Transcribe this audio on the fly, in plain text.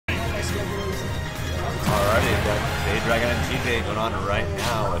Dragon and TJ going on right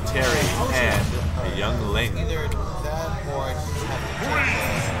now. A Terry and a Young Ling. Either that or I just have to 3,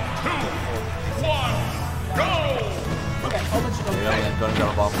 2, 1, go! Okay, I'll let you know. Young Ling going to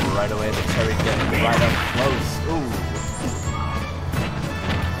jump off right away. The Terry getting right up close. Ooh.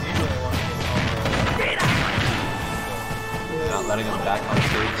 Not letting him back on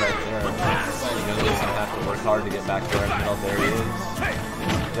stage right there. Young Ling's going to have to work hard to get back there in the middle. There he is.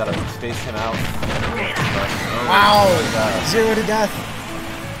 Got to space him out. Wow! 0 to death.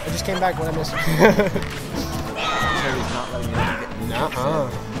 I just came back when I missed. Terry's not letting him get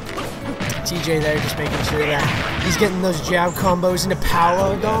TJ there just making sure that he's getting those jab combos into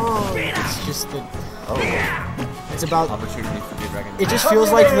power dong. It's just the... It's about... Opportunity for Dragon. It just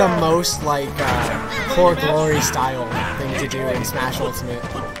feels like the most like Core Glory style thing to do in Smash Ultimate.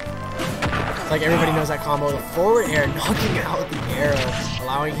 Like everybody knows that combo, the forward air knocking out the arrow,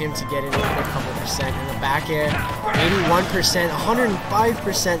 allowing him to get in a couple percent, and the back air, 81%,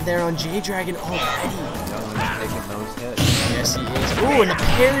 105% there on J-Dragon already. Taking those hits. Yes, he is. Ooh, and a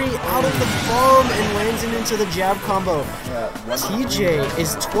parry out of the bomb and lands him into the jab combo. TJ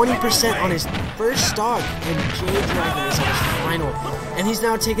is 20% on his first stock, and J-Dragon is on his final. And he's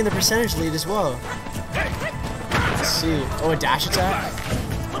now taking the percentage lead as well. Let's see. Oh, a dash attack.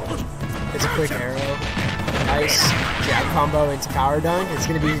 It's a quick arrow. Nice jab combo into power dunk. It's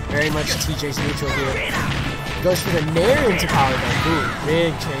going to be very much TJ's neutral here. Goes for the nair into power dunk. Ooh,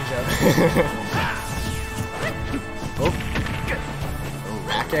 big change up.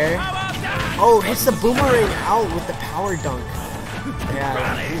 Back air. Oh, hits the boomerang out with the power dunk.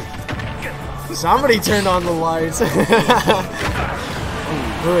 Yeah. Somebody turned on the lights. Ooh,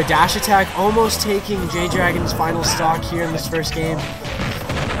 a dash attack almost taking J-Dragon's final stock here in this first game.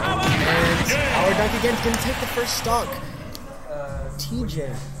 And power dunk again, gonna take the first stock.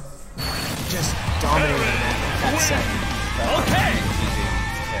 TJ just dominating that set.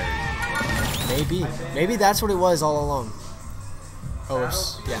 Maybe that's what it was all along. Oh,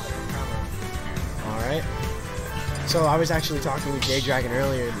 yeah. All right. So I was actually talking with J-Dragon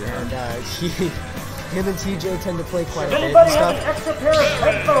earlier, and him and TJ tend to play quite a bit and stuff. An extra pair of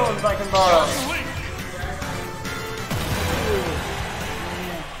headphones I can borrow?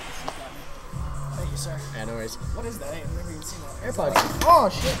 Sir. Yeah, no worries. What is that? I ain't never even seen that. AirPods. Oh,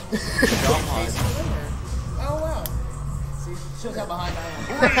 shit. Oh, wow. See, shows how behind I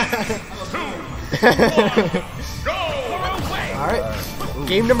am. Alright.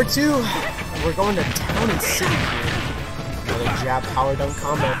 Game number 2. We're going to Town and City here. Another jab power dunk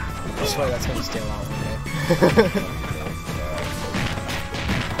combo. I swear that's going to stay out one day.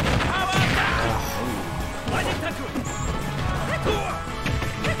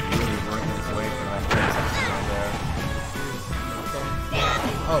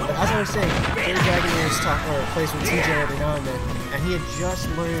 Oh, but as I was saying, J-Dragon plays with TJ every now and then, and he had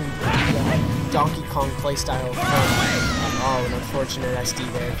just learned the Donkey Kong playstyle from, an unfortunate SD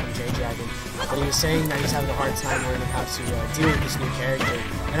there from J-Dragon. But he was saying that he's having a hard time learning how to deal with this new character.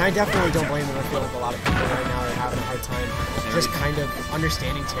 And I definitely don't blame him. I feel like a lot of people right now are having a hard time just kind of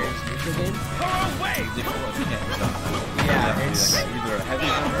understanding Terry's neutral game. Yeah, it's... either a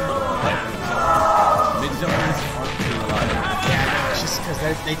heavy jumper or a light jumper. Mid jumpers aren't too reliable. Yeah, it's just because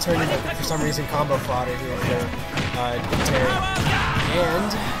they turn into, for some reason, combo fodder here for Terry.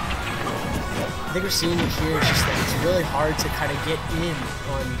 And I think we're seeing it here, it's just that it's really hard to kind of get in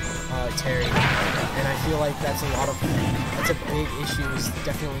on Terry. And I feel like that's a big issue, is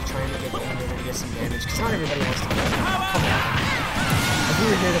definitely trying to get in there to get some damage, because not everybody wants to play. Come on. If we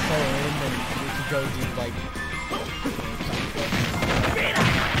were here to play in, then we could go do, like...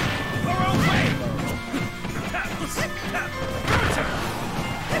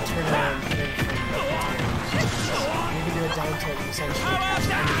 turn around thing from maybe do a down tilt and essentially catch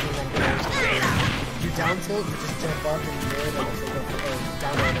anything on players can do. Do down tilt, you just jump up and near them if they go for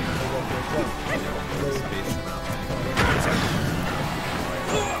down on them if they go for a jump.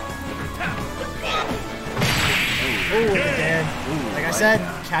 Ooh, again. Like I said,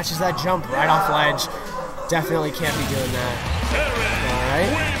 catches that jump right off ledge. Definitely can't be doing that.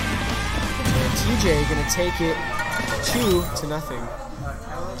 Alright. And TJ gonna take it 2-0.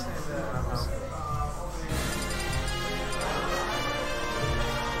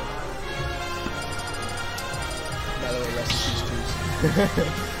 By the way, rest in peace, Juice.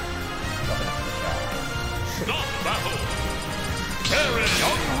 Stop battle! Terry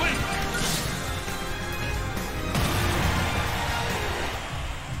Young Ling!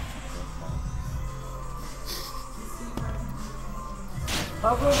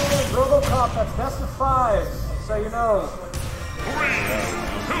 Robocop, that's best of 5, so you know. 3,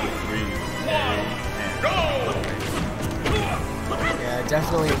 2, 1, go!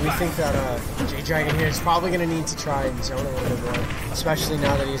 definitely, we think that J-Dragon here is probably going to need to try and zone a little bit more, especially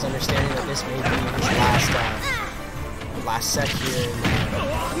now that he's understanding that this may be his last set here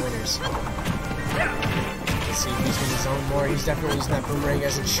in winners. Let's see if he's going to zone more. He's definitely using that boomerang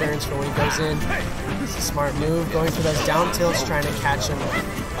as insurance for when he goes in. It's a smart move, going for those down tilts, trying to catch him,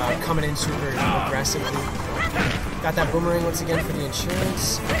 coming in super aggressively. Got that boomerang once again for the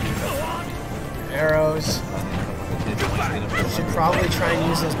insurance. Arrows. Should probably try and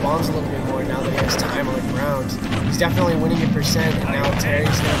use those bombs a little bit more now that he has time on the ground. He's definitely winning in percent, and now Terry's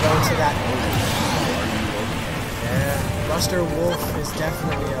going to go into that. Yeah, Buster Wolf is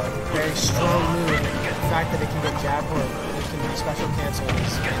definitely a very strong move. The fact that it can get jab or it can be special cancel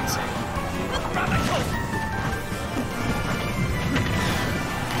is insane.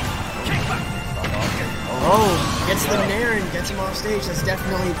 Oh, gets the nair and gets him off stage. That's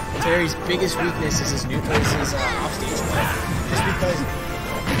definitely Terry's biggest weakness is his off stage play. Just because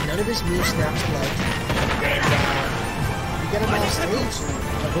none of his moves snap to ledge. And you get him off stage,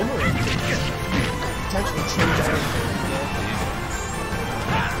 a boomerang can potentially change everything.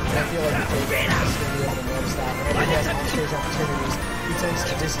 I feel like the J-Dragon is going to be able to notice that. Whenever he has off stage opportunities, he tends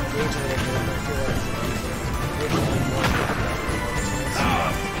to disengage a little bit. And I feel like he's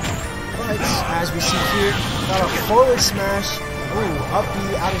but as we see here, got a forward smash. Ooh, up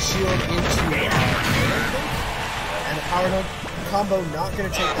B out of shield into and a power hook combo. Not going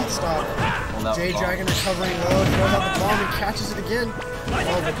to take that stock. J-Dragon recovering low, throws out the bomb and catches it again.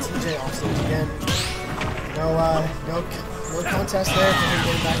 Oh, but TJ off stage again. No contest there for him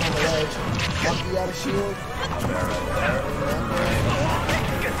getting back on the ledge. Up B out of shield.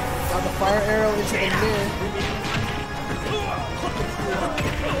 Got the fire arrow into the mid.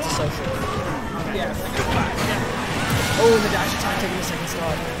 So short. Yeah. Oh, and the dash attack taking the second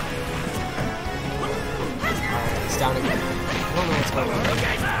stock. Alright, it's down again. I don't know what's going on.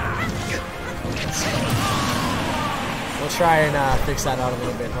 We'll try and fix that out a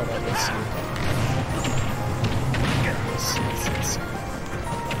little bit. Hold on, let's see. Let's see.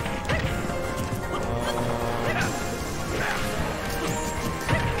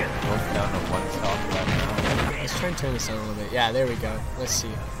 Down to one stock right now. Let's try and turn this on a little bit. Yeah, there we go. Let's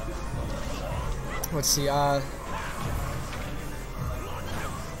see. Alright.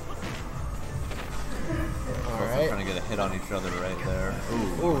 Trying to get a hit on each other right there.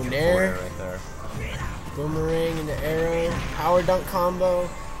 Ooh, nair. Right there. Boomerang and the arrow. Power dunk combo.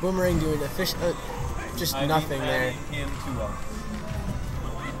 Boomerang doing just nothing there.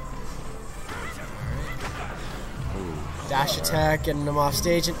 Dash attack, getting him off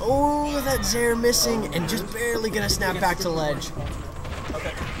stage, and oh, that Zaire missing, and just barely gonna snap back to ledge.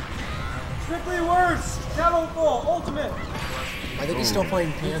 Okay. Strictly worse. Shadow Ball Ultimate. I think he's still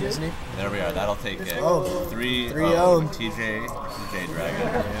playing PM, isn't he? There we are. That'll take it. Oh, 3-0. TJ Dragon.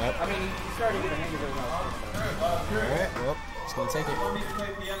 Yep. I mean, you started to get a hang of it. Alright, well, he's gonna take it.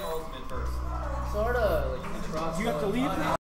 Sort of. Like, you have to leave now.